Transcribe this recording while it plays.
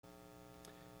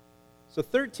So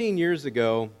 13 years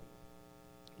ago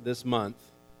this month,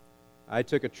 I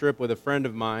took a trip with a friend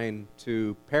of mine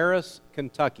to Paris,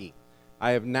 Kentucky.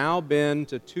 I have now been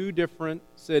to two different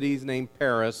cities named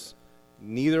Paris.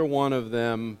 Neither one of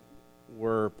them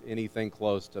were anything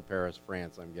close to Paris,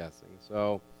 France, I'm guessing.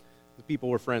 So the people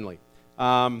were friendly.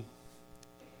 We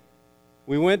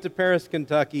went to Paris,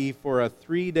 Kentucky for a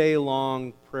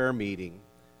 3-day-long prayer meeting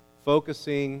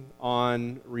focusing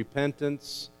on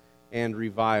repentance and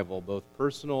revival, both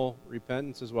personal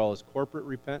repentance as well as corporate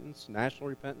repentance, national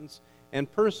repentance, and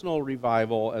personal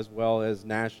revival as well as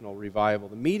national revival.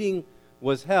 The meeting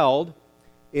was held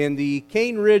in the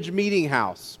Cane Ridge Meeting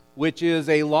House, which is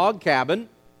a log cabin.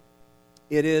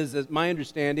 It is, as my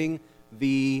understanding,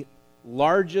 the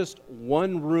largest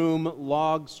one-room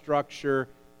log structure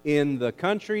in the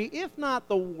country, if not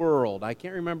the world. I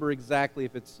can't remember exactly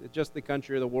if it's just the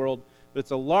country or the world, but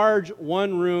it's a large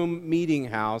one-room meeting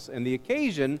house. And the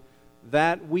occasion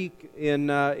that week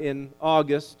in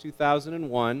August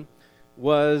 2001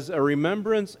 was a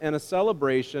remembrance and a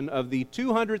celebration of the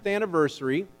 200th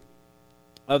anniversary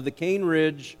of the Cane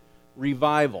Ridge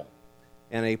Revival,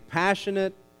 and a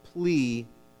passionate plea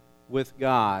with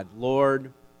God,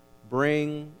 Lord,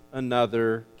 bring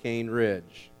another Cane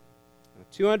Ridge.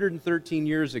 213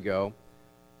 years ago,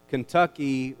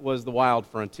 Kentucky was the wild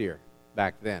frontier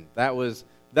back then. That was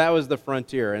the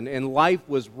frontier, and life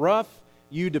was rough.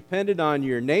 You depended on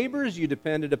your neighbors, you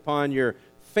depended upon your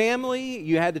family,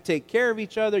 you had to take care of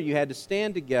each other, you had to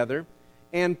stand together,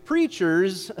 and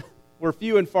preachers were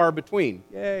few and far between.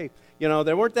 Yay!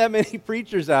 There weren't that many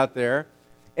preachers out there,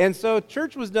 and so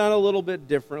church was done a little bit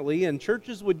differently, and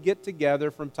churches would get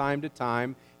together from time to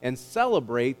time and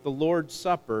celebrate the Lord's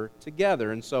Supper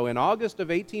together. And so in August of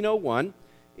 1801,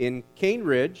 in Cane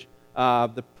Ridge,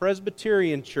 the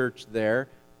Presbyterian church there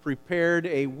prepared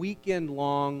a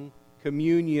weekend-long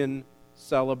communion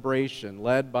celebration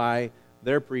led by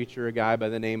their preacher, a guy by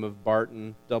the name of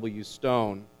Barton W.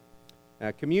 Stone.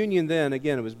 Communion then,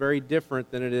 again, it was very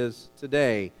different than it is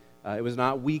today. It was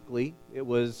not weekly. It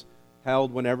was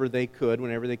held whenever they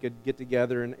could get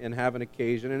together and have an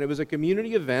occasion. And it was a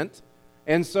community event.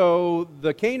 And so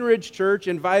the Cane Ridge Church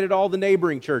invited all the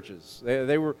neighboring churches.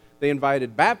 They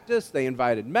invited Baptists, they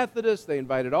invited Methodists, they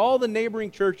invited all the neighboring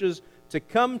churches to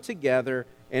come together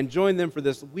and join them for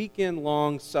this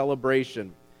weekend-long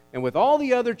celebration. And with all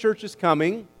the other churches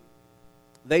coming,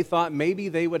 they thought maybe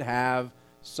they would have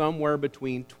somewhere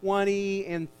between 20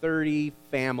 and 30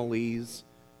 families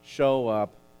show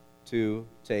up to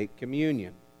take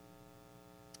communion.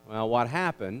 Well, what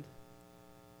happened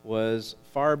was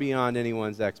far beyond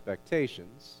anyone's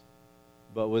expectations,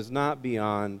 but was not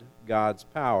beyond God's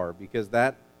power, because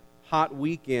that hot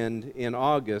weekend in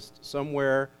August,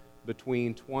 somewhere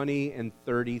between 20 and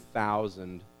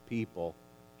 30,000 people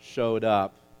showed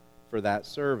up for that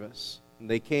service. And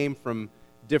they came from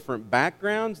different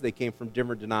backgrounds, they came from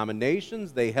different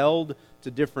denominations, they held to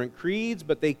different creeds,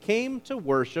 but they came to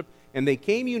worship, and they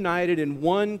came united in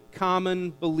one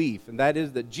common belief, and that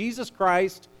is that Jesus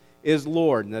Christ is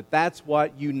Lord, and that's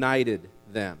what united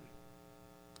them.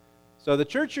 So the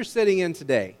church you're sitting in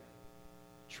today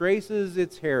traces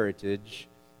its heritage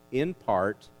in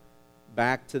part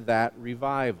back to that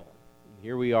revival. And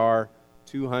here we are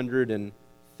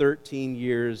 213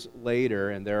 years later,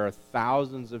 and there are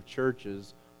thousands of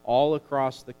churches all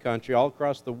across the country, all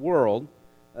across the world,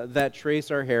 that trace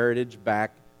our heritage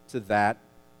back to that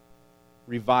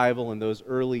revival and those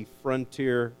early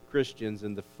frontier Christians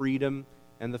and the freedom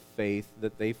and the faith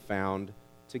that they found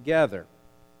together.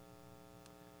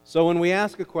 So when we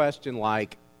ask a question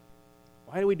like,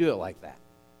 why do we do it like that?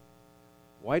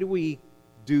 Why do we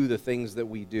do the things that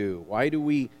we do? Why do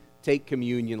we take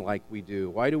communion like we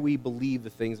do? Why do we believe the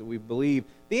things that we believe?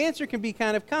 The answer can be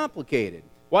kind of complicated.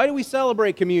 Why do we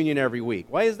celebrate communion every week?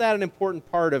 Why is that an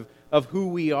important part of who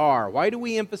we are? Why do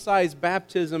we emphasize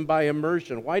baptism by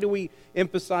immersion? Why do we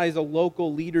emphasize a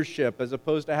local leadership as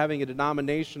opposed to having a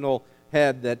denominational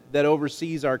head that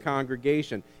oversees our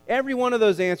congregation? Every one of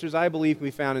those answers, I believe, can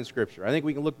be found in Scripture. I think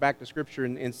we can look back to Scripture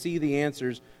and see the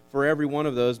answers for every one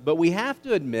of those. But we have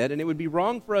to admit, and it would be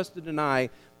wrong for us to deny,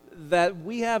 that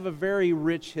we have a very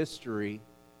rich history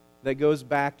that goes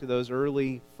back to those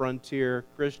early frontier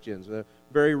Christians, a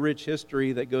very rich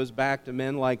history that goes back to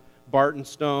men like Barton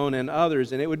Stone and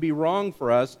others, and it would be wrong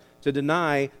for us to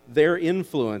deny their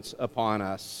influence upon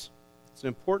us. It's an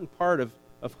important part of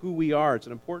who we are. It's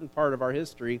an important part of our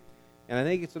history, and I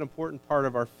think it's an important part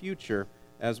of our future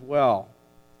as well.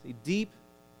 See, deep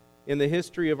in the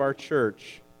history of our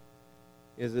church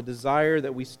is a desire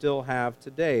that we still have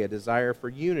today, a desire for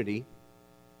unity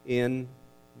in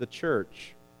the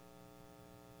church.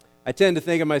 I tend to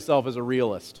think of myself as a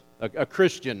realist, a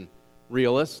Christian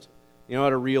realist. You know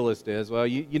what a realist is? Well,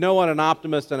 you know what an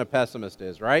optimist and a pessimist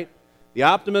is, right? The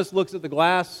optimist looks at the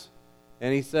glass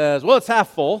and he says, well, it's half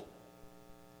full.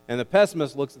 And the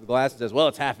pessimist looks at the glass and says, well,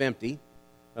 it's half empty.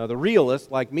 The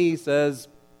realist, like me, says,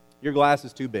 your glass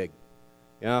is too big.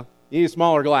 You need a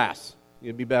smaller glass.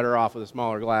 You'd be better off with a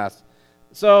smaller glass.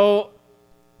 So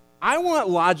I want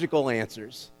logical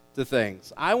answers to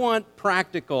things. I want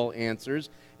practical answers.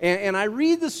 And I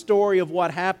read the story of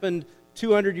what happened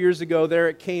 200 years ago there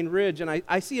at Cane Ridge, and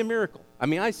I see a miracle. I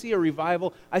mean, I see a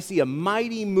revival. I see a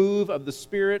mighty move of the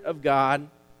Spirit of God.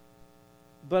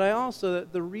 But I also,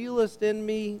 the realist in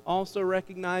me also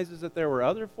recognizes that there were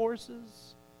other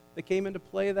forces that came into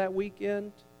play that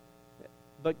weekend.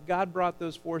 But God brought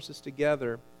those forces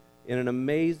together in an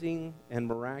amazing and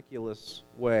miraculous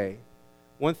way.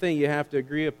 One thing you have to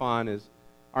agree upon is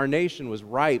our nation was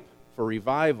ripe for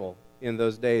revival in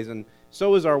those days, and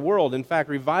so was our world. In fact,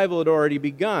 revival had already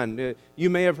begun. You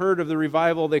may have heard of the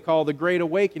revival they call the Great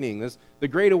Awakening. The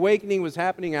Great Awakening was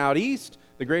happening out east.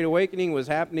 The Great Awakening was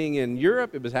happening in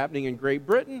Europe. It was happening in Great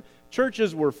Britain.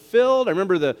 Churches were filled. I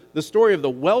remember the story of the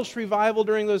Welsh revival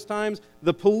during those times.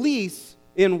 The police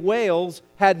in Wales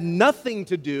had nothing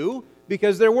to do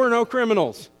because there were no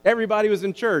criminals. Everybody was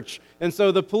in church. And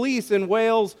so the police in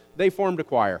Wales, they formed a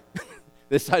choir.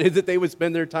 They decided that they would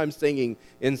spend their time singing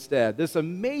instead. This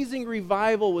amazing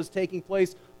revival was taking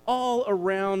place all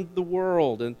around the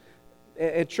world.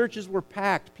 And churches were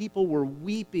packed. People were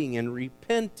weeping and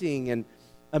repenting. And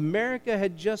America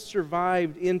had just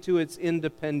survived into its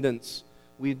independence.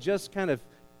 We had just kind of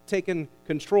taken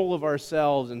control of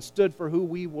ourselves and stood for who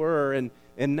we were. And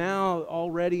now,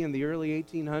 already in the early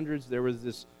 1800s, there was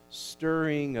this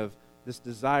stirring of this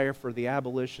desire for the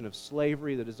abolition of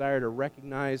slavery, the desire to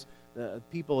recognize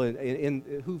people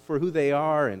for who they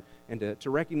are and to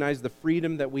recognize the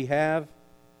freedom that we have.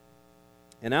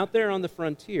 And out there on the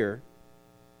frontier,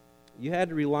 you had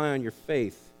to rely on your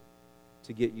faith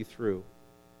to get you through.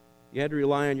 You had to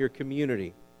rely on your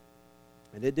community.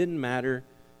 And it didn't matter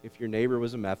if your neighbor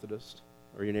was a Methodist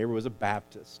or your neighbor was a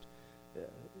Baptist.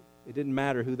 It didn't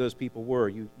matter who those people were.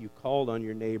 You called on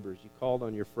your neighbors. You called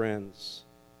on your friends.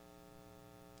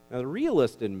 Now, the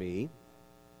realist in me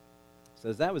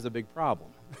says that was a big problem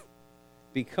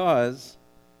because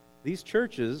these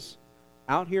churches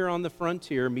out here on the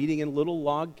frontier, meeting in little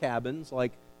log cabins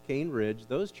like Cane Ridge,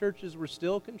 those churches were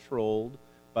still controlled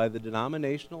by the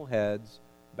denominational heads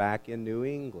back in New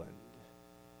England.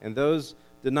 And those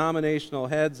denominational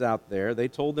heads out there, they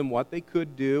told them what they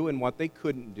could do and what they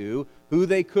couldn't do, who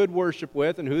they could worship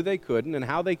with and who they couldn't, and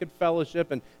how they could fellowship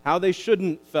and how they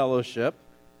shouldn't fellowship.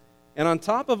 And on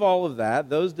top of all of that,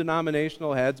 those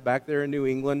denominational heads back there in New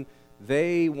England,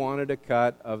 they wanted a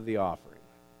cut of the offering.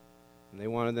 And they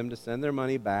wanted them to send their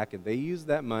money back, and they used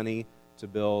that money to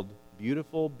build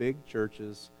beautiful, big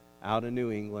churches out in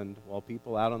New England while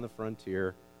people out on the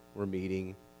frontier were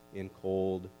meeting in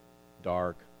cold,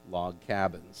 dark log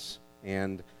cabins.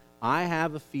 And I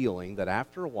have a feeling that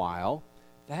after a while,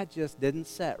 that just didn't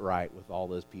set right with all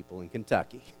those people in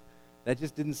Kentucky. That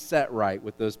just didn't set right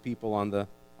with those people on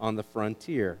the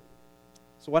frontier.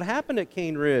 So what happened at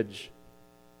Cane Ridge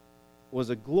was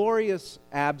a glorious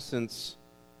absence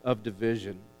of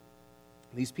division.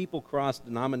 These people crossed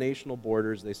denominational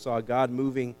borders. They saw God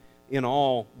moving in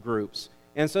all groups.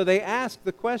 And so they asked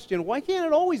the question, why can't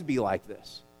it always be like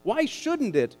this? Why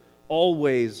shouldn't it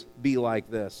always be like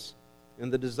this?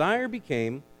 And the desire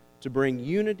became to bring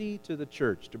unity to the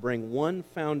church, to bring one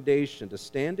foundation, to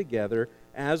stand together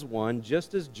as one,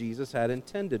 just as Jesus had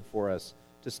intended for us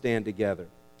to stand together.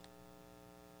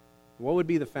 What would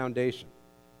be the foundation?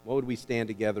 What would we stand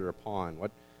together upon?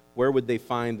 Where would they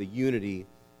find the unity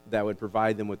that would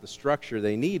provide them with the structure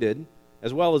they needed,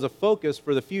 as well as a focus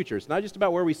for the future? It's not just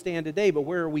about where we stand today, but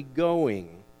where are we going?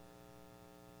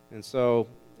 And so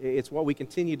it's what we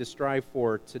continue to strive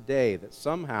for today, that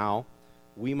somehow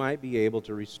we might be able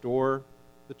to restore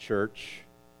the church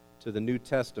to the New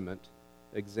Testament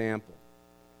example.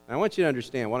 And I want you to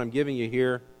understand what I'm giving you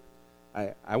here.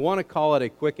 I want to call it a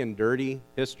quick and dirty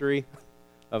history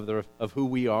of who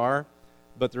we are,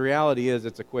 but the reality is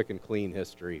it's a quick and clean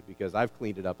history because I've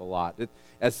cleaned it up a lot.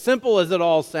 As simple as it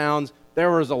all sounds,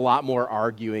 there was a lot more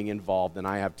arguing involved than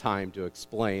I have time to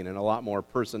explain, and a lot more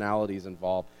personalities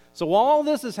involved. So while all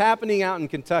this is happening out in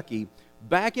Kentucky,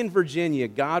 back in Virginia,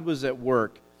 God was at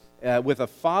work with a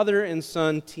father and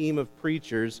son team of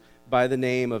preachers by the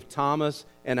name of Thomas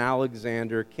and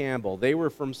Alexander Campbell. They were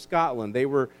from Scotland. They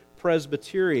were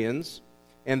Presbyterians,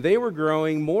 and they were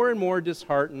growing more and more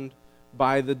disheartened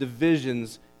by the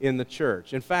divisions in the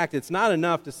church. In fact, it's not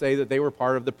enough to say that they were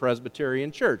part of the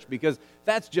Presbyterian church, because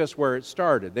that's just where it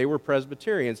started. They were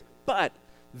Presbyterians, but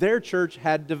their church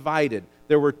had divided.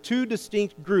 There were two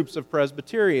distinct groups of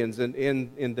Presbyterians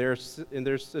in their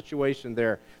situation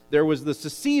there. There was the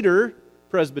Seceder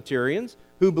Presbyterians,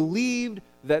 who believed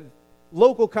that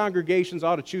local congregations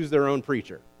ought to choose their own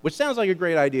preacher, which sounds like a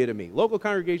great idea to me. Local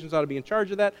congregations ought to be in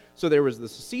charge of that. So there was the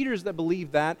Seceders that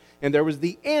believed that, and there was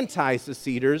the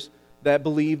anti-Seceders that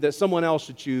believed that someone else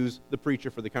should choose the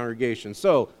preacher for the congregation.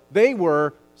 So they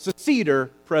were Seceder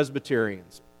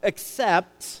Presbyterians.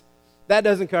 Except that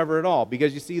doesn't cover it all,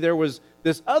 because you see, there was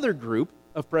this other group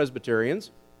of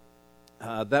Presbyterians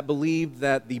that believed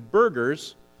that the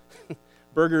burghers,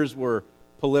 burghers were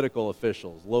political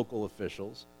officials, local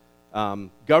officials,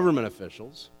 government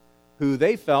officials, who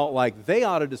they felt like they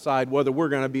ought to decide whether we're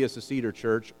going to be a Seceder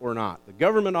church or not. The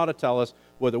government ought to tell us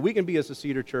whether we can be a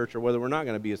Seceder church or whether we're not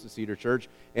going to be a Seceder church.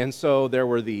 And so there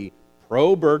were the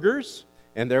pro-burghers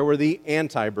and there were the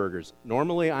anti-burghers.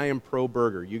 Normally I am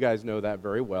pro-burgher. You guys know that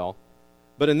very well.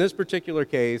 But in this particular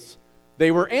case,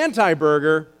 they were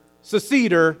anti-burgher,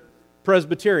 Seceder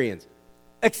Presbyterians.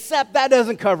 Except that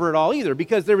doesn't cover it all either,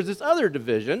 because there was this other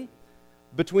division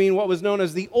between what was known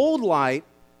as the Old Light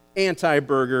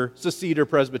anti-burgher Seceder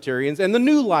Presbyterians and the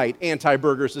New Light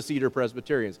anti-burgher Seceder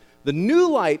Presbyterians. The New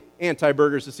Light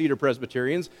anti-burgher Seceder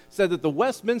Presbyterians said that the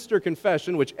Westminster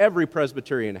Confession, which every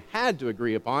Presbyterian had to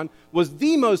agree upon, was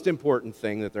the most important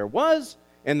thing that there was,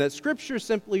 and that Scripture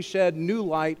simply shed new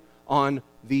light on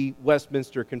the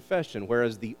Westminster Confession,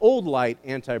 whereas the Old Light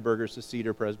anti-burgher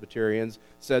Seceder Presbyterians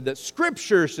said that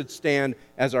Scripture should stand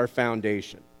as our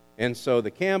foundation. And so the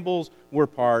Campbells were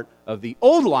part of the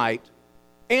Old Light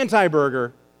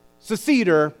anti-burgher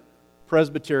Seceder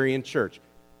Presbyterian church.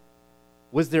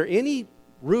 Was there any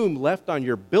room left on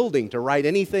your building to write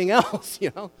anything else?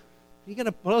 What else are you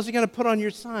going to put on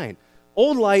your sign?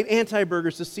 Old Light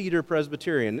anti-burgher Seceder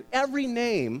Presbyterian. Every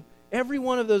name, every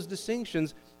one of those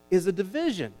distinctions is a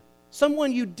division.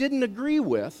 Someone you didn't agree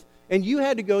with, and you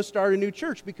had to go start a new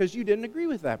church because you didn't agree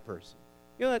with that person.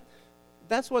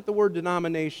 That's what the word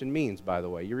denomination means, by the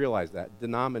way. You realize that?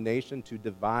 Denomination, to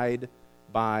divide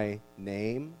by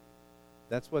name.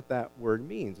 That's what that word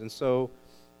means. And so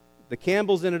the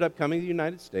Campbells ended up coming to the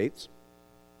United States,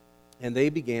 and they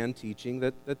began teaching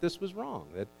that this was wrong,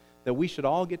 that we should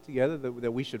all get together,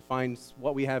 that we should find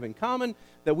what we have in common,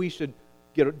 that we should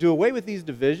do away with these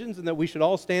divisions, and that we should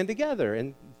all stand together.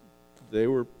 And they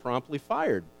were promptly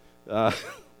fired.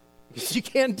 Because you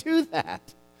can't do that.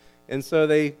 And so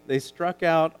they struck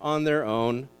out on their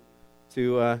own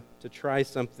to try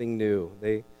something new.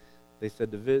 They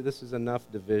said, this is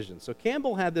enough division. So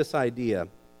Campbell had this idea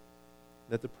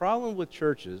that the problem with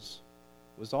churches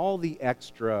was all the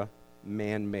extra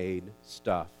man-made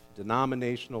stuff,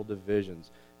 denominational divisions,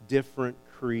 different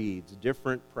creeds,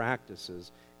 different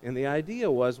practices. And the idea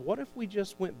was, what if we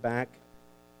just went back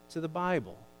to the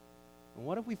Bible? And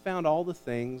what if we found all the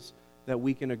things that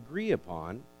we can agree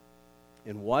upon?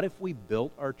 And what if we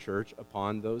built our church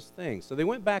upon those things? So they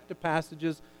went back to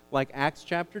passages like Acts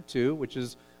chapter 2, which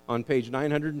is on page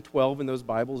 912 in those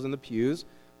Bibles in the pews.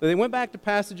 But they went back to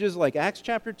passages like Acts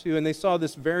chapter 2, and they saw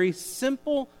this very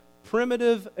simple,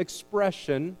 primitive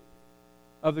expression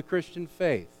of the Christian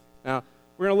faith. Now,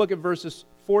 we're going to look at verses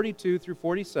 42 through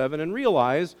 47 and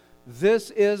realize this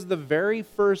is the very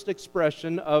first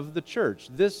expression of the church.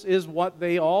 This is what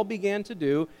they all began to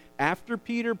do after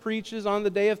Peter preaches on the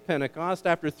day of Pentecost,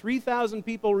 after 3,000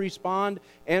 people respond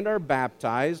and are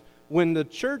baptized. When the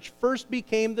church first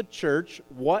became the church,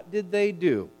 what did they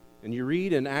do? And you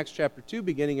read in Acts chapter 2,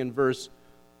 beginning in verse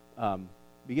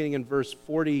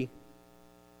 42,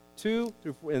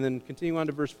 and then continue on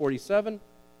to verse 47.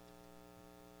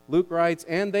 Luke writes,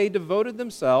 "And they devoted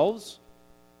themselves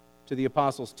to the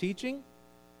apostles' teaching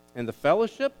and the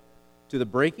fellowship, to the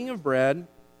breaking of bread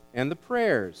and the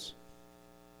prayers.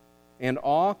 And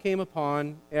awe came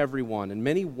upon everyone, and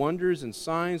many wonders and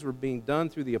signs were being done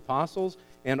through the apostles,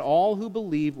 and all who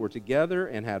believed were together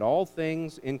and had all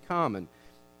things in common.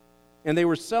 And they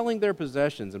were selling their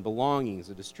possessions and belongings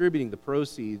and distributing the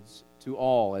proceeds to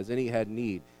all as any had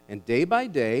need. And day by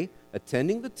day,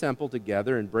 attending the temple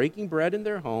together and breaking bread in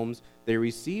their homes, they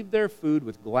received their food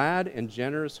with glad and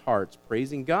generous hearts,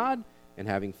 praising God and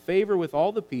having favor with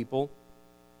all the people.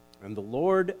 And the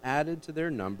Lord added to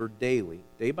their number daily,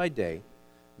 day by day,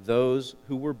 those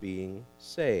who were being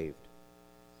saved."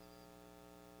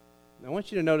 Now, I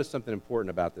want you to notice something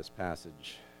important about this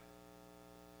passage.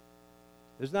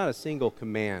 There's not a single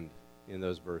command in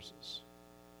those verses.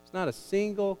 There's not a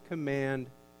single command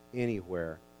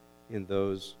anywhere in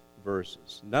those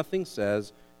verses. Nothing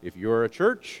says If you're a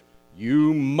church,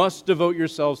 you must devote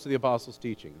yourselves to the apostles'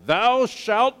 teaching. Thou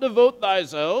shalt devote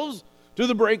thyself to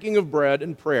the breaking of bread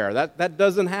and prayer. That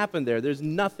doesn't happen there. There's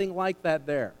nothing like that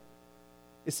there.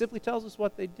 It simply tells us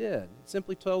what they did. It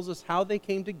simply tells us how they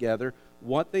came together,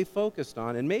 what they focused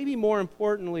on, and maybe more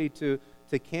importantly to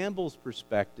Campbell's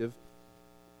perspective,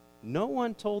 no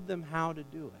one told them how to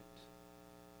do it.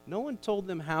 No one told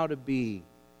them how to be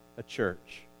a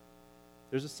church.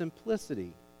 There's a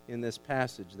simplicity in this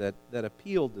passage that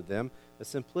appealed to them, a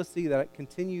simplicity that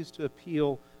continues to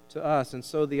appeal to us. And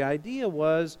so the idea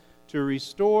was to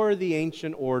restore the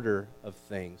ancient order of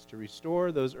things, to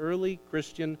restore those early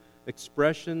Christian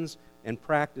expressions and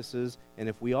practices, and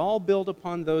if we all build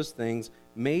upon those things,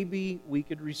 maybe we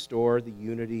could restore the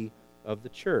unity of the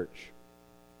church.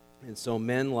 And so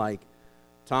men like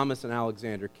Thomas and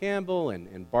Alexander Campbell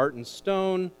and Barton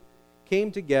Stone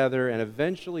came together and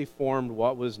eventually formed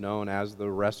what was known as the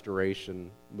Restoration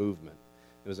Movement.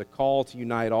 It was a call to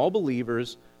unite all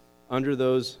believers under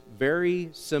those very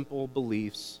simple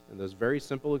beliefs and those very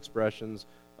simple expressions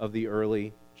of the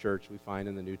early church we find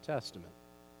in the New Testament.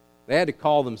 They had to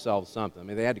call themselves something. I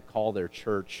mean, they had to call their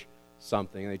church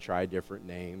something. They tried different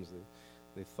names.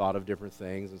 They thought of different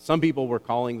things. And some people were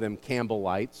calling them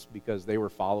Campbellites because they were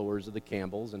followers of the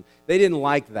Campbells. And they didn't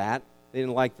like that. They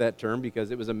didn't like that term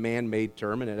because it was a man-made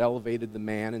term and it elevated the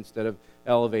man instead of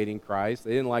elevating Christ.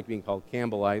 They didn't like being called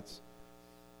Campbellites.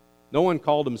 No one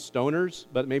called them stoners,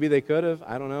 but maybe they could have.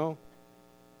 I don't know.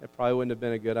 That probably wouldn't have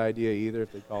been a good idea either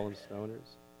if they called them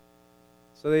stoners.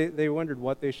 So they wondered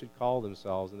what they should call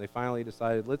themselves, and they finally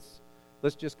decided,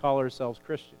 let's just call ourselves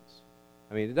Christians.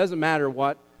 I mean, it doesn't matter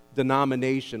what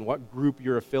denomination, what group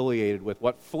you're affiliated with,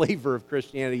 what flavor of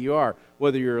Christianity you are,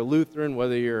 whether you're a Lutheran,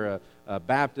 whether you're a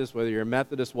Baptist, whether you're a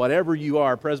Methodist, whatever you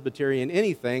are, Presbyterian,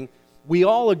 anything, we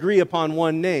all agree upon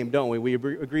one name, don't we? We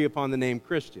agree upon the name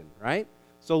Christian, right?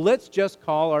 So let's just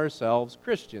call ourselves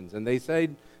Christians. And they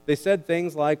said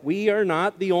things like, we are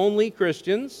not the only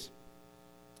Christians,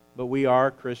 but we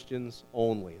are Christians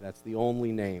only. That's the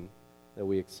only name that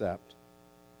we accept.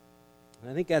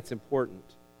 And I think that's important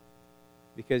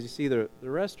because, you see, the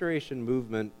Restoration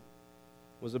Movement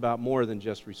was about more than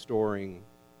just restoring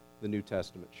the New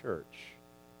Testament church.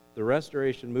 The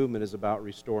Restoration Movement is about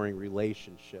restoring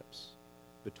relationships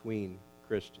between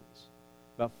Christians,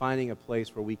 about finding a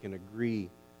place where we can agree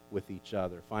with each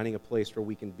other, finding a place where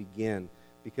we can begin,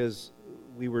 because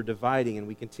we were dividing and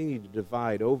we continue to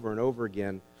divide over and over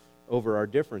again over our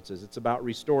differences. It's about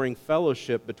restoring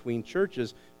fellowship between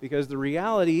churches, because the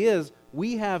reality is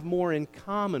we have more in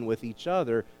common with each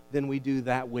other than we do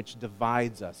that which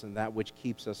divides us and that which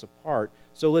keeps us apart.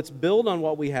 So let's build on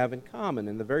what we have in common,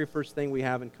 and the very first thing we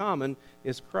have in common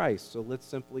is Christ. So let's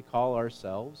simply call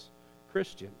ourselves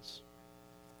Christians.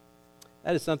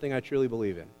 That is something I truly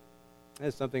believe in. That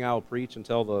is something I will preach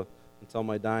until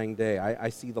my dying day. I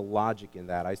see the logic in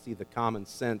that. I see the common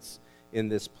sense in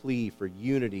this plea for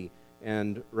unity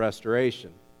and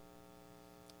restoration.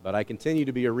 But I continue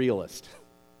to be a realist.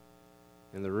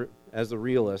 And as a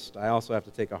realist, I also have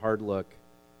to take a hard look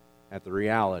at the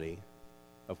reality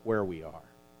of where we are,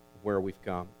 where we've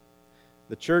come.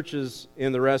 The churches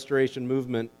in the Restoration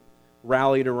Movement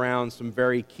rallied around some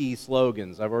very key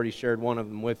slogans. I've already shared one of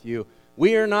them with you.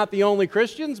 We are not the only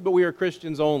Christians, but we are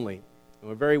Christians only. And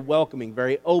we're very welcoming,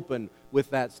 very open with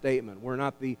that statement. We're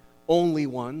not the only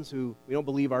ones we don't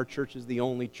believe our church is the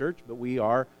only church, but we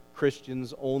are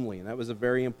Christians only. And that was a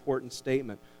very important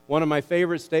statement. One of my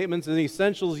favorite statements is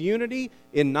essentials unity,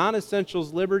 in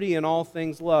non-essentials liberty, in all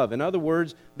things love. In other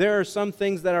words, there are some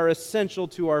things that are essential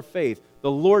to our faith.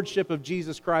 The lordship of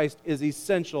Jesus Christ is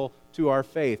essential to our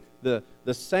faith. The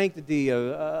sanctity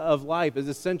of life is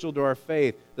essential to our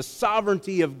faith. The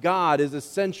sovereignty of God is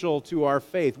essential to our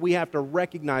faith. We have to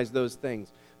recognize those things.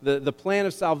 The plan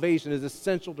of salvation is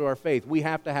essential to our faith. We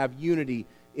have to have unity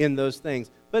in those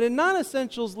things. But in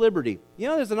non-essentials liberty,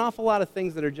 there's an awful lot of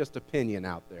things that are just opinion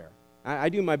out there. I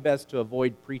do my best to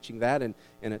avoid preaching that, and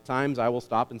at times I will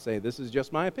stop and say, this is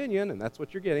just my opinion, and that's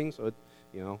what you're getting. So, if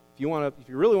you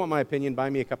really want my opinion, buy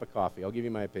me a cup of coffee. I'll give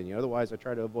you my opinion. Otherwise, I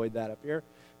try to avoid that up here.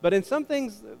 But in some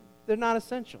things, they're not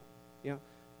essential.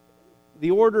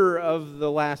 The order of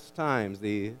the last times,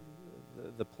 the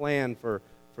plan for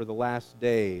the last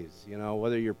days,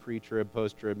 whether you're pre-trib,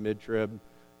 post-trib, mid-trib,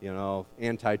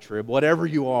 anti-trib, whatever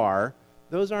you are,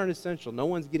 those aren't essential. No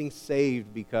one's getting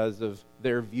saved because of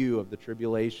their view of the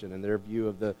tribulation and their view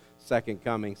of the second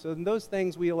coming. So in those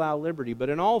things, we allow liberty. But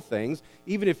in all things,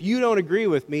 even if you don't agree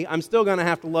with me, I'm still going to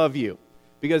have to love you.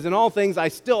 Because in all things, I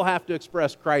still have to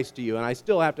express Christ to you, and I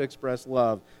still have to express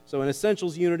love. So in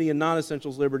essentials, unity, and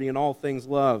non-essentials, liberty, in all things,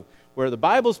 love. Where the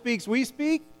Bible speaks, we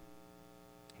speak.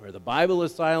 Where the Bible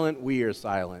is silent, we are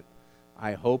silent.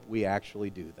 I hope we actually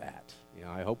do that.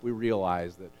 I hope we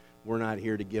realize that we're not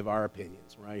here to give our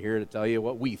opinions. We're not here to tell you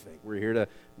what we think. We're here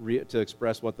to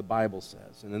express what the Bible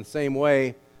says. And in the same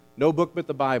way, no book but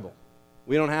the Bible.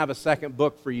 We don't have a second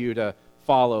book for you to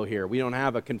follow here. We don't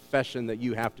have a confession that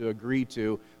you have to agree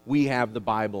to. We have the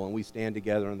Bible, and we stand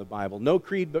together in the Bible. No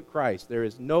creed but Christ. There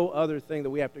is no other thing that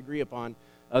we have to agree upon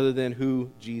other than who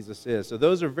Jesus is. So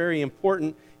those are very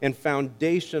important and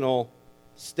foundational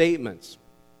statements.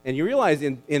 And you realize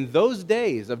in those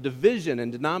days of division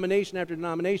and denomination after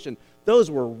denomination,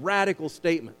 those were radical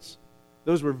statements.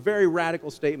 Those were very radical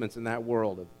statements in that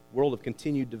world, a world of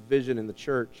continued division in the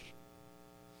church.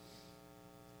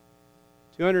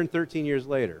 213 years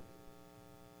later,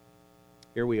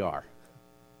 here we are.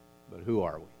 But who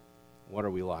are we? What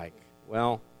are we like?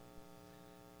 Well,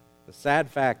 the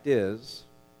sad fact is,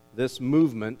 this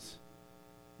movement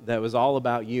that was all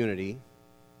about unity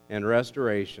and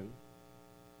restoration,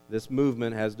 this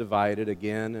movement has divided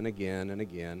again and again and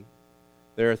again.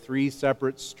 There are three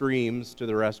separate streams to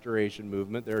the restoration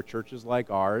movement. There are churches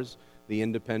like ours, the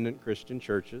independent Christian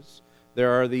churches.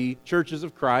 There are the churches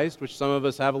of Christ, which some of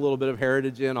us have a little bit of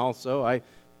heritage in also. I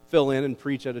fill in and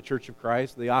preach at a Church of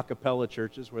Christ, the a cappella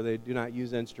churches where they do not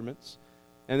use instruments.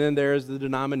 And then there's the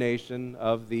denomination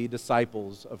of the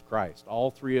disciples of Christ.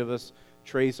 All three of us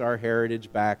trace our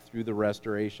heritage back through the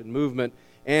restoration movement.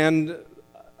 And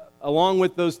along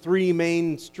with those three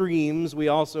main streams, we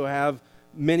also have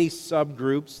many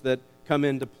subgroups that come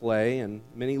into play and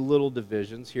many little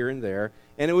divisions here and there.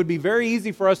 And it would be very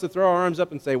easy for us to throw our arms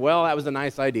up and say, well, that was a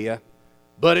nice idea,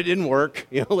 but it didn't work.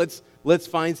 Let's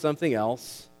find something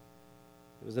else.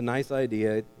 It was a nice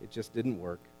idea. It just didn't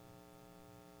work.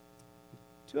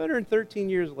 213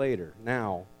 years later,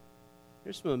 now,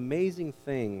 there's some amazing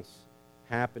things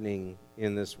happening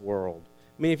in this world.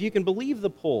 I mean, if you can believe the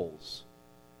polls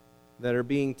that are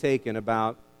being taken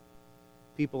about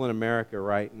people in America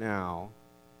right now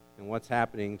and what's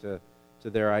happening to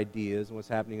their ideas and what's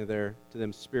happening to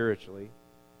them spiritually,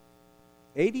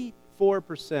 84%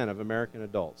 of American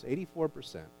adults,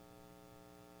 84%,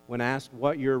 when asked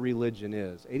what your religion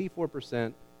is,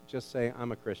 84% just say,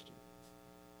 I'm a Christian.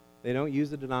 They don't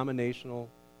use a denominational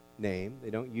name. They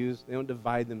don't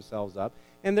divide themselves up.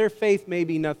 And their faith may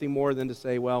be nothing more than to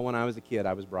say, well, when I was a kid,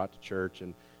 I was brought to church,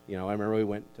 and I remember we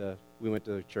went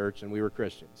to church and we were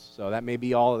Christians. So that may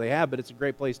be all they have, but it's a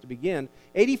great place to begin.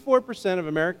 84% of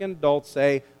American adults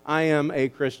say, I am a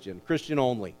Christian. Christian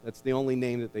only. That's the only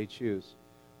name that they choose.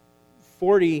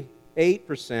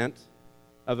 48%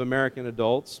 of American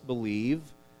adults believe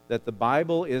that the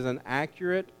Bible is an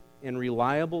accurate and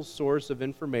reliable source of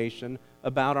information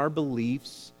about our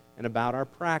beliefs and about our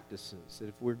practices.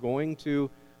 If we're going to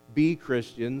be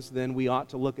Christians, then we ought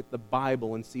to look at the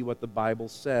Bible and see what the Bible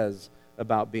says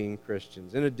about being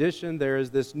Christians. In addition, there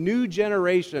is this new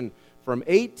generation from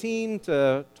 18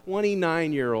 to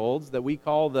 29-year-olds that we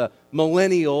call the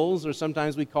millennials, or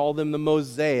sometimes we call them the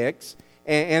mosaics,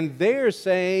 and they're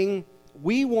saying,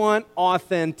 we want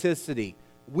authenticity.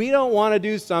 We don't want to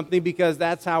do something because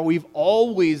that's how we've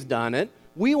always done it.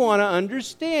 We want to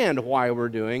understand why we're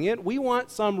doing it. We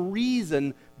want some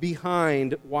reason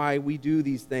behind why we do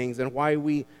these things and why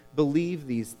we believe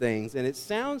these things. And it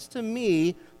sounds to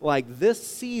me like this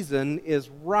season is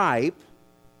ripe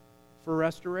for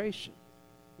restoration.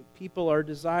 People are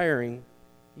desiring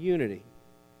unity.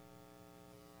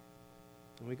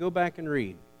 When we go back and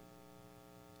read,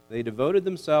 they devoted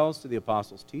themselves to the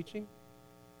apostles' teaching,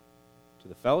 to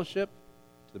the fellowship,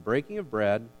 to the breaking of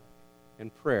bread,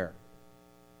 and prayer.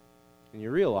 And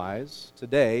you realize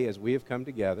today, as we have come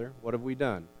together, what have we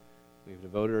done? We've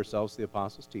devoted ourselves to the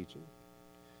apostles' teaching.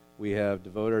 We have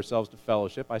devoted ourselves to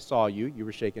fellowship. I saw you. You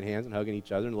were shaking hands and hugging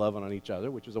each other and loving on each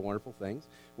other, which was a wonderful thing.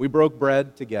 We broke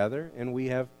bread together, and we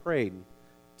have prayed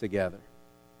together.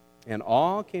 And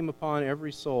awe came upon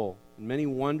every soul, and many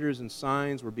wonders and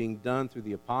signs were being done through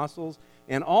the apostles.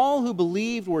 And all who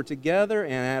believed were together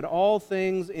and had all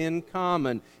things in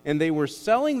common. And they were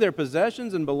selling their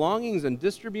possessions and belongings and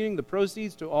distributing the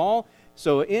proceeds to all,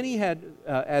 so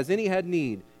as any had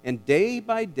need. And day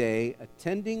by day,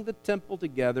 attending the temple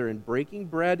together and breaking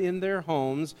bread in their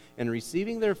homes and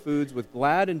receiving their foods with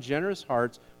glad and generous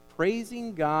hearts,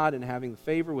 praising God and having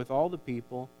favor with all the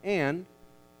people. And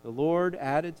the Lord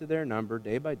added to their number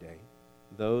day by day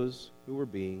those who were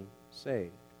being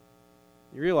saved.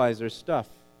 You realize there's stuff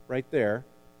right there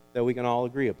that we can all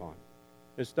agree upon.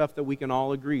 There's stuff that we can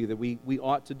all agree that we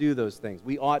ought to do those things.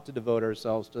 We ought to devote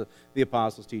ourselves to the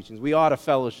apostles' teachings. We ought to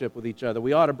fellowship with each other.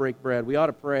 We ought to break bread. We ought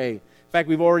to pray. In fact,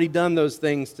 we've already done those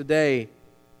things today.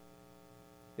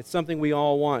 It's something we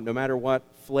all want, no matter what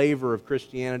flavor of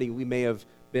Christianity we may have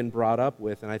been brought up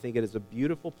with, and I think it is a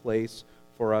beautiful place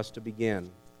for us to begin.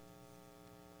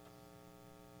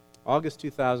 August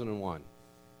 2001,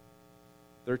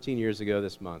 13 years ago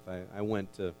this month, I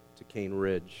went to Cane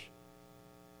Ridge.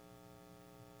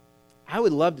 I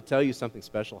would love to tell you something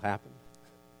special happened.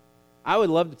 I would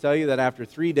love to tell you that after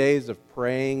 3 days of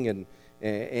praying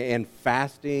and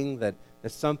fasting, that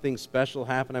something special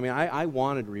happened. I mean, I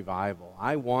wanted revival.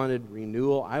 I wanted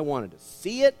renewal. I wanted to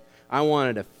see it. I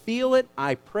wanted to feel it.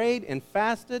 I prayed and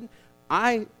fasted.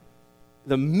 The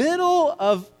middle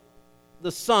of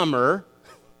the summer,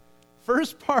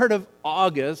 first part of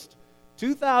August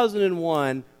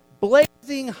 2001,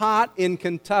 blazing hot in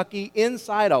Kentucky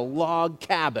inside a log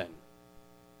cabin.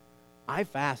 I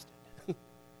fasted.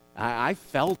 I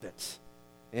felt it.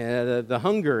 The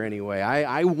hunger, anyway.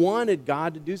 I wanted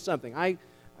God to do something. I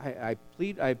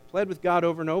pled with God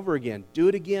over and over again. Do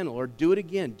it again, Lord. Do it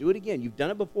again. Do it again. You've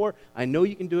done it before. I know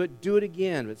you can do it. Do it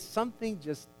again. But something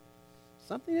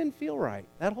didn't feel right.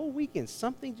 That whole weekend,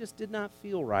 something just did not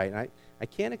feel right. I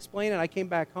can't explain it. I came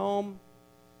back home.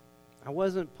 I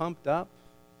wasn't pumped up.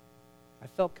 I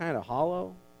felt kind of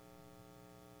hollow.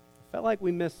 I felt like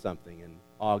we missed something in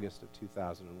August of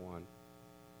 2001.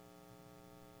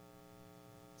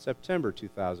 September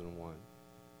 2001.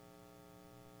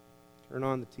 Turn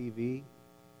on the TV.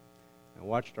 I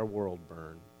watched our world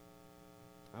burn.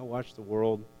 I watched the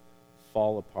world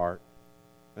fall apart.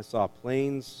 I saw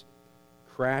planes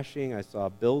crashing. I saw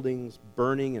buildings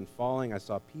burning and falling. I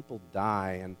saw people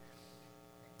die. And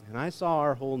I saw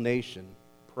our whole nation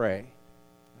pray.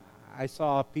 I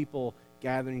saw people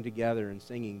gathering together and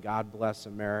singing, God Bless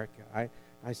America.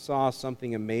 I saw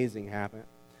something amazing happen.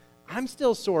 I'm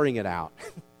still sorting it out.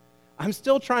 I'm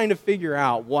still trying to figure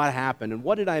out what happened and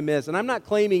what did I miss. And I'm not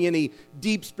claiming any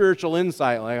deep spiritual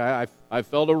insight, like I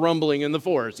felt a rumbling in the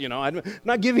forest. I'm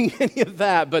not giving any of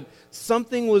that, but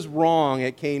something was wrong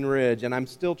at Cane Ridge, and I'm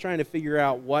still trying to figure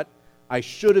out what I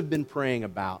should have been praying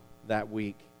about that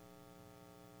week.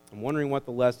 I'm wondering what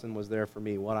the lesson was there for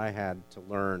me, what I had to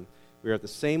learn. We were at the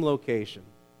same location,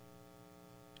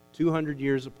 200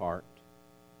 years apart,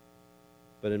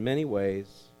 but in many ways,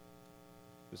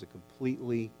 it was a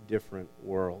completely different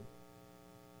world.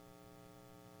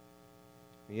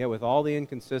 And yet, with all the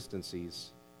inconsistencies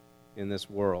in this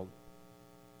world,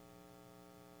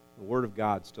 the Word of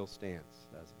God still stands,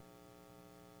 doesn't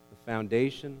it? The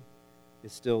foundation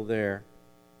is still there.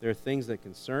 There are things that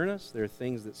concern us. There are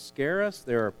things that scare us.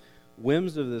 There are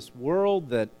whims of this world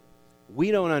that we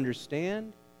don't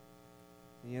understand.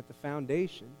 And yet the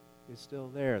foundation is still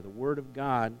there. The Word of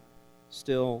God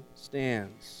still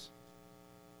stands.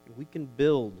 We can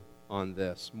build on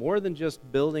this. More than just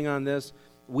building on this,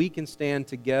 we can stand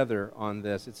together on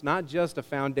this. It's not just a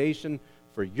foundation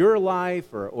for your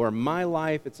life or my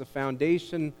life. It's a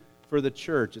foundation for the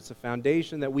church. It's a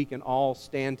foundation that we can all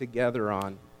stand together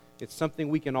on. It's something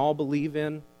we can all believe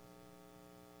in.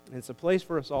 And it's a place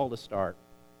for us all to start.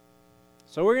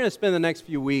 So we're going to spend the next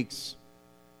few weeks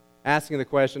asking the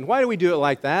question, why do we do it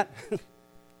like that?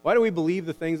 Why do we believe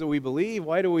the things that we believe?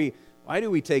 Why do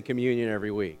we take communion every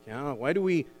week? Why do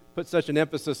we put such an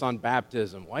emphasis on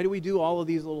baptism? Why do we do all of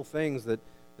these little things that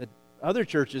other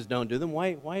churches don't do them?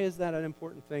 Why is that an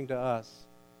important thing to us?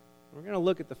 We're going to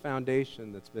look at the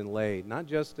foundation that's been laid, not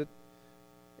just at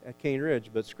Cane Ridge,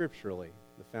 but scripturally.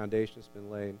 The foundation's been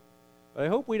laid. But I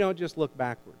hope we don't just look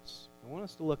backwards. I want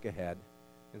us to look ahead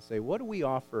and say, what do we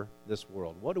offer this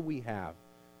world? What do we have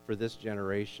for this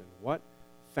generation? What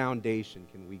foundation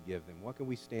can we give them? What can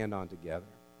we stand on together?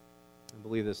 I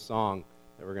believe this song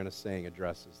that we're going to sing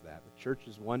addresses that. The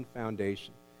church's one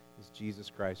foundation is Jesus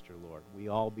Christ our Lord. We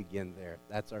all begin there.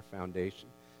 That's our foundation.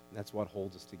 And that's what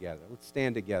holds us together. Let's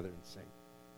stand together and sing.